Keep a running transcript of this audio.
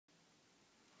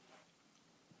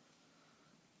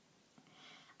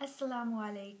Assalamu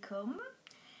alaikum.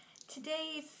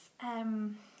 Today's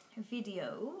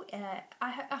video,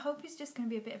 I hope it's just going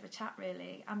to be a bit of a chat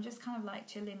really. I'm just kind of like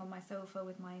chilling on my sofa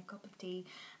with my cup of tea,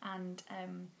 and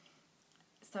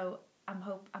so I'm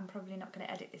probably not going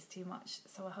to edit this too much,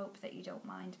 so I hope that you don't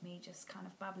mind me just kind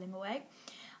of babbling away.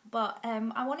 But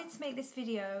I wanted to make this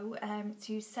video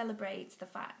to celebrate the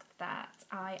fact that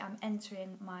I am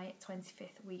entering my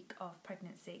 25th week of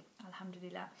pregnancy,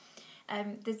 alhamdulillah.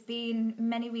 There's been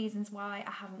many reasons why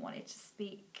I haven't wanted to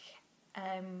speak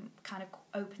kind of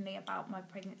openly about my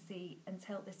pregnancy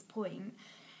until this point,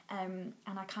 and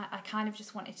I kind of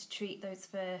just wanted to treat those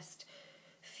first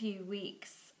few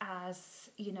weeks as,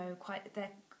 you know,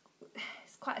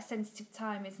 it's quite a sensitive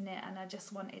time, isn't it? And I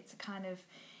just wanted to kind of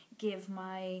give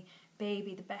my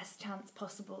baby the best chance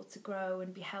possible to grow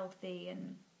and be healthy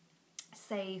and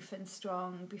safe and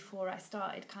strong before I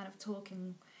started kind of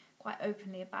talking quite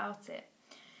openly about it.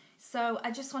 So I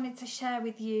just wanted to share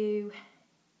with you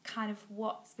kind of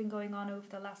what's been going on over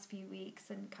the last few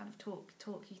weeks and kind of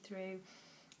talk you through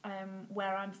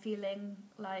where I'm feeling,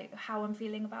 like how I'm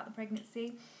feeling about the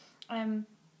pregnancy.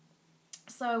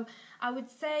 So I would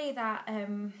say that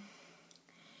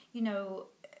you know,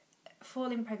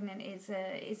 falling pregnant is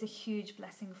a huge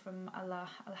blessing from Allah,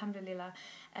 alhamdulillah.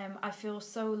 I feel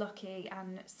so lucky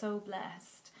and so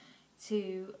blessed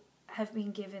to have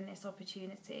been given this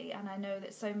opportunity, and I know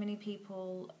that so many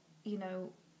people, you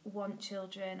know, want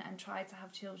children and try to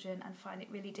have children and find it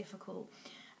really difficult,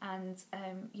 and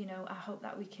you know, I hope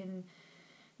that we can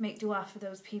make dua for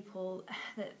those people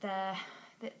that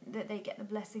they get the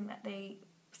blessing that they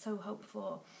so hope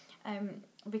for,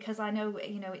 because I know,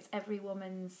 you know, it's every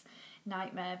woman's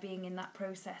nightmare being in that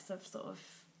process of sort of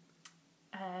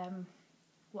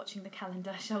watching the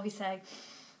calendar, shall we say.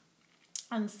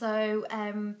 And so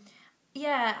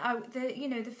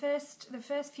the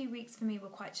first few weeks for me were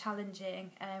quite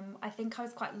challenging. I think I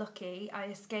was quite lucky. I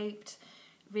escaped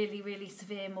really, really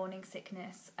severe morning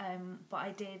sickness, but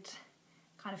I did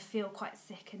kind of feel quite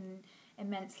sick and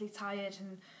immensely tired,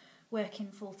 and working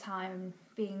full time,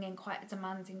 being in quite a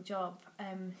demanding job.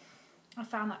 I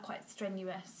found that quite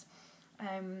strenuous.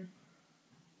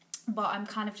 But I'm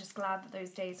kind of just glad that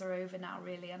those days are over now,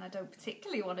 really, and I don't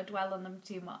particularly want to dwell on them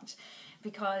too much,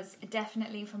 because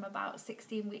definitely from about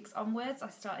 16 weeks onwards I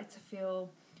started to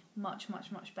feel much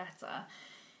better.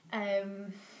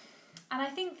 And I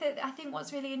think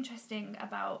what's really interesting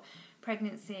about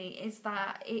pregnancy is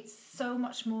that it's so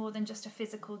much more than just a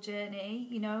physical journey,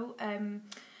 you know.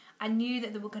 I knew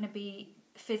that there were going to be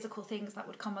physical things that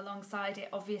would come alongside it,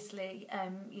 obviously,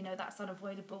 you know, that's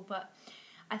unavoidable, but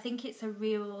I think it's a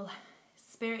real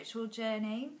spiritual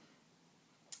journey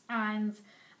and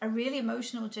a really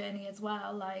emotional journey as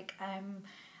well. Like,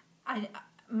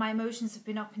 my emotions have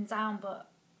been up and down,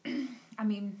 but I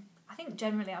mean, I think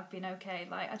generally I've been okay.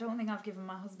 Like, I don't think I've given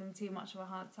my husband too much of a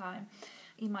hard time.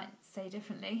 He might say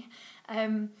differently.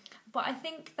 But I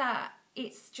think that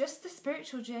it's just the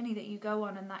spiritual journey that you go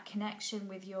on, and that connection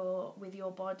with your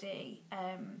body,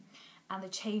 and the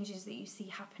changes that you see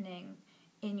happening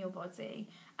in your body,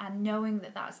 and knowing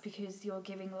that that's because you're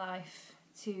giving life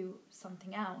to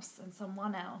something else and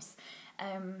someone else.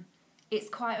 It's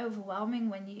quite overwhelming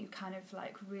when you kind of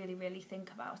like really think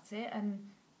about it, and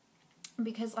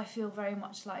because I feel very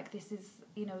much like this is,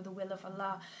 you know, the will of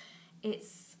Allah,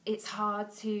 it's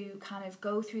hard to kind of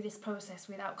go through this process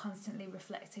without constantly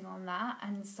reflecting on that,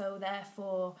 and so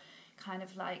therefore kind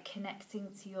of like connecting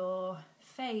to your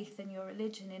faith and your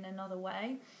religion in another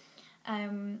way.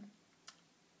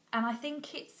 And I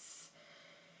think it's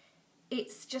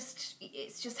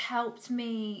just helped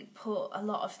me put a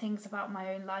lot of things about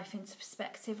my own life into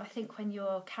perspective. I think when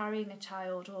you're carrying a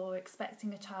child or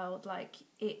expecting a child, like,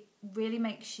 it really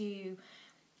makes you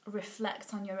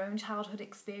reflect on your own childhood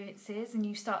experiences, and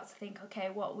you start to think, okay,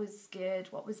 what was good,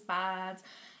 what was bad,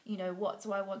 you know, what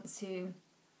do I want to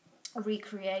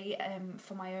recreate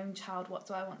for my own child, what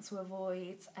do I want to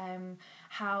avoid,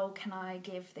 how can I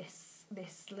give this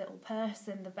little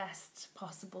person the best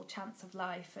possible chance of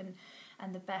life,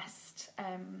 and the best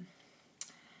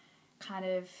kind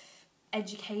of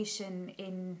education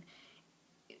in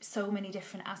so many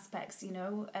different aspects, you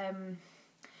know.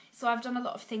 So I've done a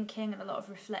lot of thinking and a lot of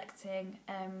reflecting,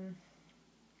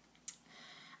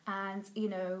 and, you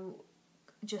know,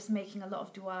 just making a lot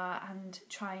of dua and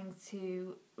trying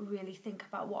to really think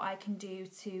about what I can do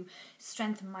to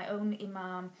strengthen my own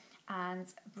iman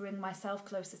and bring myself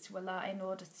closer to Allah in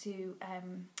order to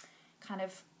kind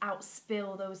of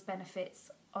outspill those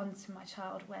benefits onto my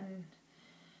child when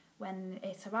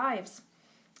it arrives.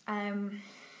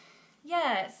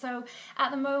 Yeah, so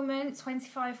at the moment,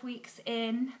 25 weeks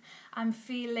in, I'm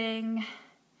feeling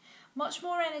much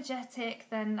more energetic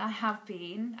than I have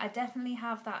been. I definitely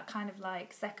have that kind of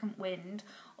like second wind,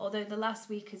 although the last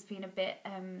week has been a bit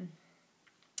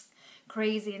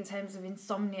crazy in terms of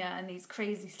insomnia and these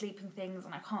crazy sleeping things,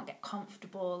 and I can't get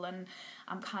comfortable, and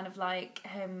I'm kind of like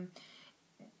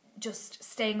just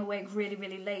staying awake really,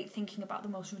 really late thinking about the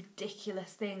most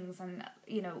ridiculous things, and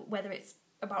you know, whether it's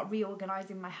about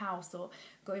reorganising my house or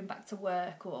going back to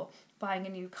work or buying a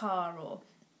new car, or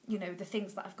you know, the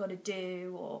things that I've got to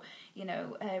do, or you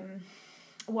know,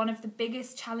 one of the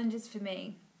biggest challenges for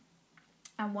me,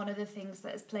 and one of the things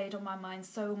that has played on my mind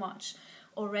so much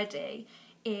already,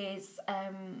 is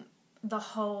the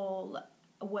whole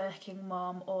working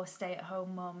mum or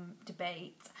stay-at-home mum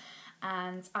debate.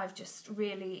 And I've just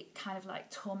really kind of like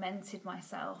tormented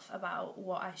myself about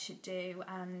what I should do,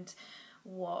 and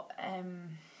what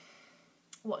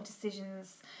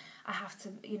decisions I have to,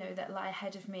 you know, that lie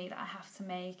ahead of me that I have to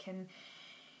make. And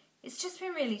it's just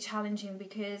been really challenging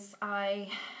because I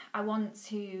want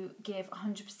to give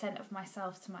 100% of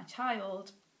myself to my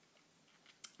child,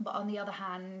 but on the other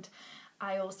hand,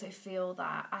 I also feel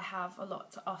that I have a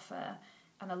lot to offer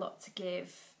and a lot to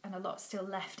give and a lot still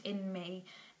left in me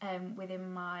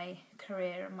within my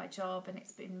career and my job, and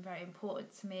it's been very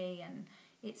important to me, and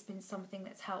it's been something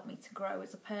that's helped me to grow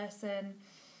as a person.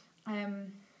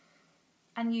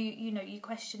 And you know, you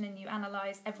question and you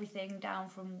analyse everything down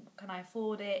from, can I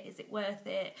afford it? Is it worth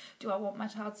it? Do I want my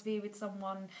child to be with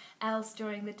someone else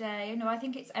during the day? You know, I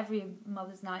think it's every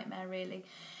mother's nightmare, really.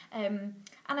 And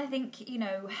I think, you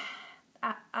know,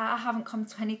 I haven't come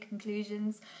to any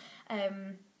conclusions.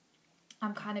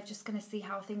 I'm kind of just going to see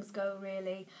how things go,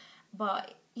 really.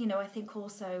 But, you know, I think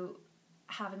also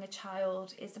having a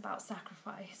child is about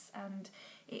sacrifice, and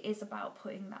it is about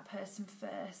putting that person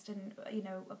first, and, you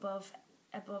know, above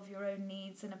your own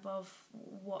needs and above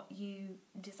what you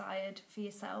desired for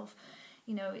yourself.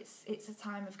 You know, it's a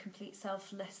time of complete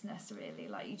selflessness, really.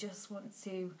 Like, you just want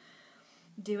to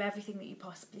do everything that you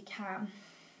possibly can.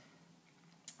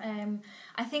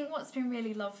 I think what's been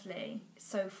really lovely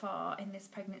so far in this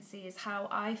pregnancy is how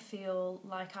I feel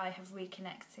like I have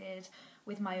reconnected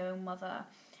with my own mother.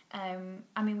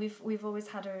 I mean, we've always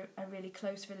had a really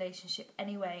close relationship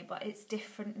anyway, but it's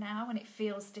different now, and it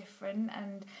feels different,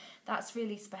 and that's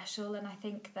really special. And I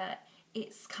think that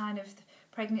it's kind of,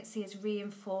 pregnancy has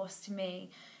reinforced to me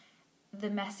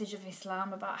the message of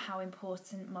Islam about how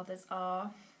important mothers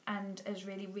are, and has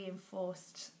really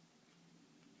reinforced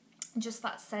just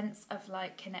that sense of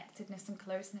like connectedness and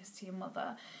closeness to your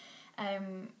mother.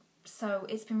 So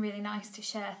it's been really nice to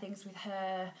share things with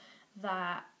her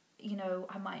that, you know,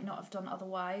 I might not have done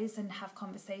otherwise, and have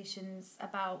conversations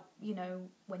about, you know,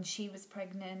 when she was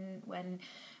pregnant, when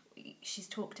she's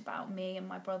talked about me and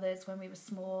my brothers when we were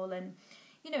small, and,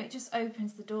 you know, it just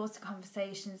opens the doors to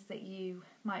conversations that you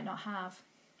might not have.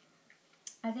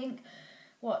 I think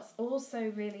what's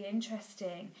also really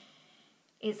interesting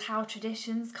is how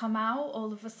traditions come out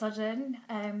all of a sudden.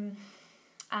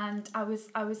 And I was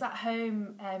at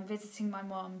home visiting my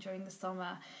mum during the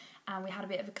summer, and we had a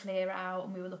bit of a clear out,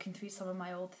 and we were looking through some of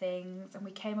my old things, and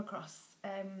we came across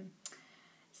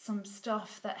some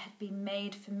stuff that had been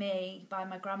made for me by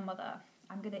my grandmother.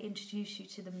 I'm going to introduce you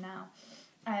to them now.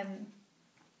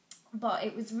 But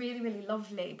it was really, really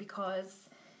lovely because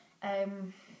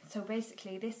so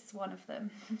basically this is one of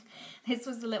them. This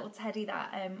was a little teddy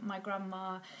that my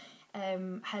grandma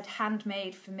had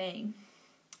handmade for me,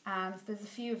 and there's a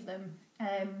few of them.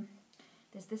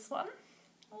 There's this one.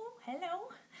 Oh,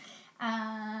 hello.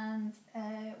 And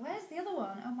where's the other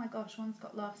one? Oh my gosh, one's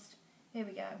got lost. Here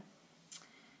we go.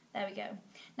 There we go.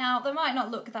 Now, they might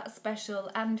not look that special,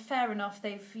 and fair enough,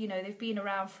 they've been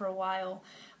around for a while,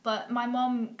 but my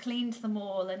mum cleaned them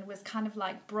all and was kind of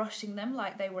like brushing them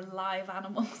like they were live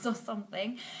animals or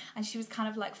something, and she was kind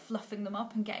of like fluffing them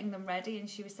up and getting them ready, and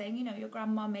she was saying, you know, your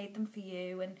grandma made them for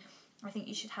you, and I think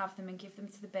you should have them and give them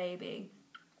to the baby.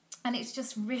 And it's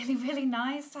just really, really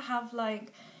nice to have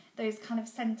like those kind of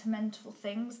sentimental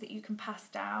things that you can pass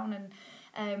down. And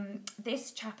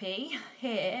this chappy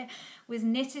here was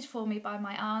knitted for me by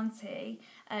my auntie,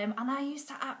 and I used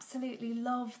to absolutely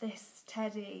love this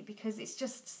teddy because it's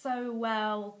just so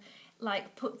well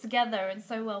like put together and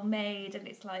so well made, and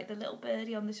it's like the little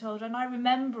birdie on the shoulder, and I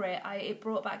remember it. It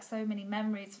brought back so many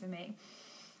memories for me,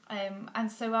 and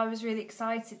so I was really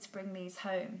excited to bring these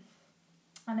home.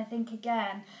 And I think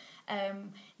again,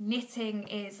 knitting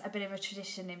is a bit of a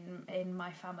tradition in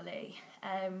my family,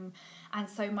 and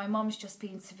so my mum's just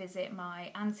been to visit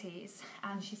my aunties,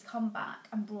 and she's come back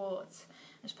and brought,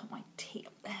 let's put my tea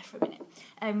up there for a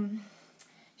minute,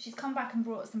 she's come back and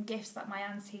brought some gifts that my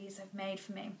aunties have made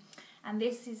for me. And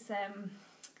this is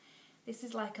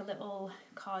like a little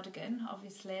cardigan,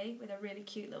 obviously, with a really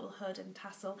cute little hood and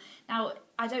tassel. Now,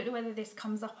 I don't know whether this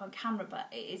comes up on camera, but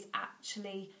it is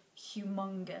actually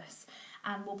humongous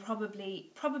and will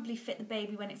probably fit the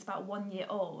baby when it's about 1 year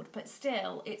old, but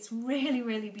still, it's really,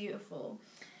 really beautiful.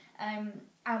 And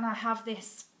I have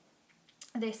this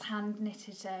hand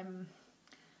knitted,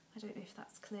 I don't know if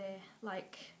that's clear,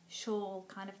 like shawl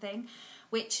kind of thing,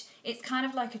 which it's kind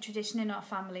of like a tradition in our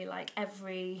family. Like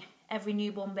every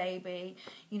newborn baby,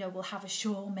 you know, will have a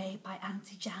shawl made by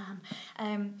Auntie Jan,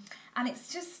 and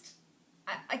it's just,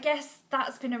 I guess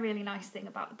that's been a really nice thing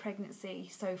about the pregnancy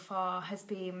so far, has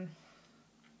been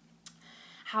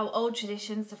how old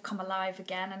traditions have come alive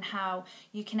again, and how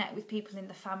you connect with people in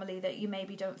the family that you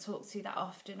maybe don't talk to that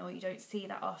often, or you don't see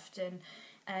that often.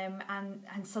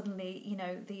 And suddenly, you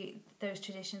know, those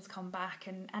traditions come back,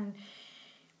 and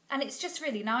it's just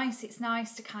really nice. It's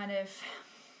nice to kind of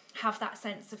have that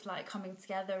sense of like coming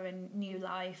together and new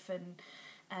life,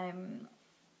 and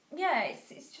yeah,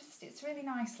 it's really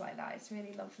nice like that. It's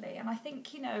really lovely, and I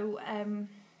think, you know,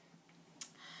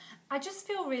 I just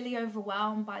feel really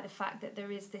overwhelmed by the fact that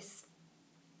there is this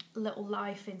little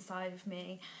life inside of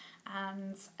me,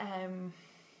 and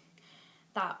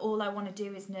that all I want to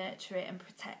do is nurture it and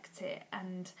protect it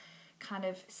and kind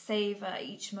of savour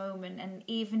each moment. And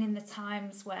even in the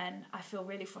times when I feel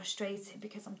really frustrated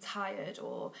because I'm tired,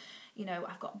 or, you know,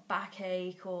 I've got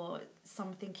backache, or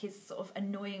something is sort of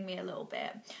annoying me a little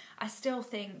bit, I still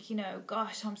think, you know,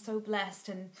 gosh, I'm so blessed,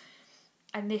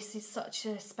 and this is such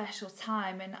a special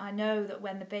time, and I know that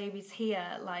when the baby's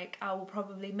here, like, I will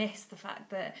probably miss the fact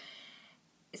that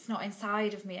it's not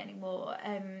inside of me anymore.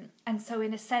 And so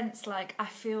in a sense, like, I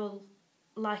feel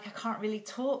like I can't really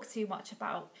talk too much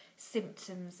about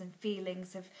symptoms and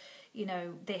feelings of, you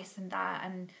know, this and that,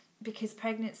 and because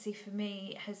pregnancy for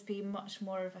me has been much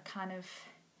more of a kind of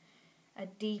a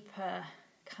deeper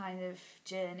kind of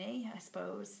journey, I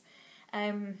suppose.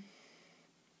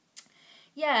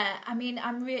 Yeah, I mean,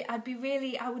 I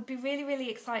would be really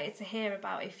excited to hear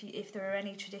about if there are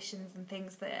any traditions and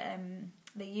things that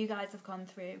that you guys have gone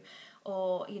through,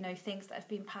 or, you know, things that have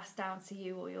been passed down to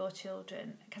you or your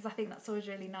children, because I think that's always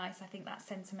really nice. I think that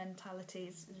sentimentality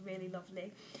is really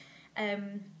lovely.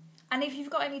 And if you've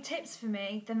got any tips for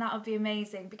me, then that would be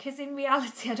amazing, because in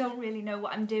reality I don't really know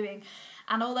what I'm doing.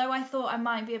 And although I thought I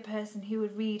might be a person who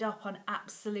would read up on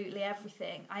absolutely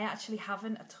everything, I actually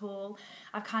haven't at all.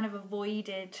 I've kind of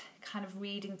avoided kind of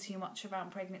reading too much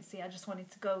around pregnancy. I just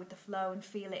wanted to go with the flow and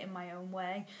feel it in my own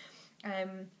way.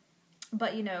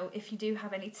 But, you know, if you do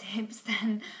have any tips,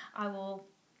 then I will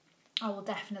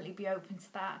definitely be open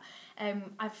to that.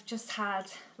 I've just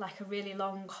had like a really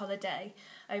long holiday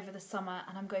over the summer,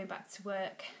 and I'm going back to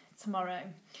work tomorrow.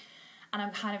 And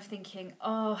I'm kind of thinking,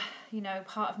 oh, you know,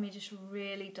 part of me just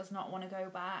really does not want to go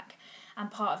back. And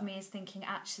part of me is thinking,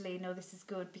 actually, no, this is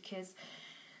good, because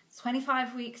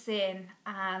 25 weeks in,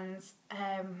 and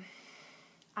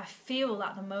I feel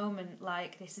at the moment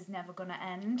like this is never going to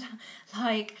end.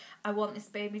 Like, I want this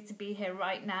baby to be here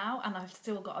right now, and I've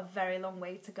still got a very long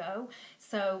way to go.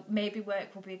 So maybe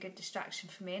work will be a good distraction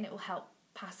for me, and it will help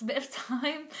pass a bit of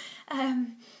time.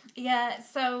 Yeah,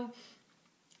 so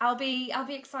I'll be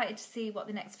excited to see what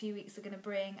the next few weeks are going to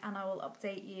bring, and I will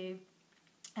update you,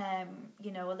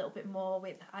 you know, a little bit more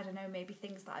with, I don't know, maybe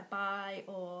things that I buy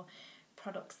or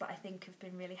products that I think have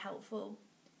been really helpful.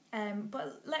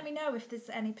 But let me know if there's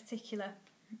any particular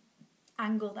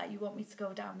angle that you want me to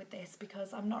go down with this,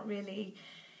 because I'm not really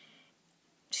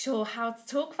sure how to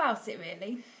talk about it,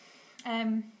 really.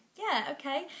 Yeah,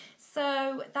 okay,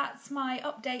 so that's my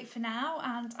update for now,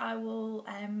 and I will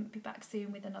be back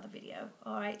soon with another video.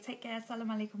 Alright, take care,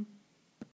 Assalamu alaikum.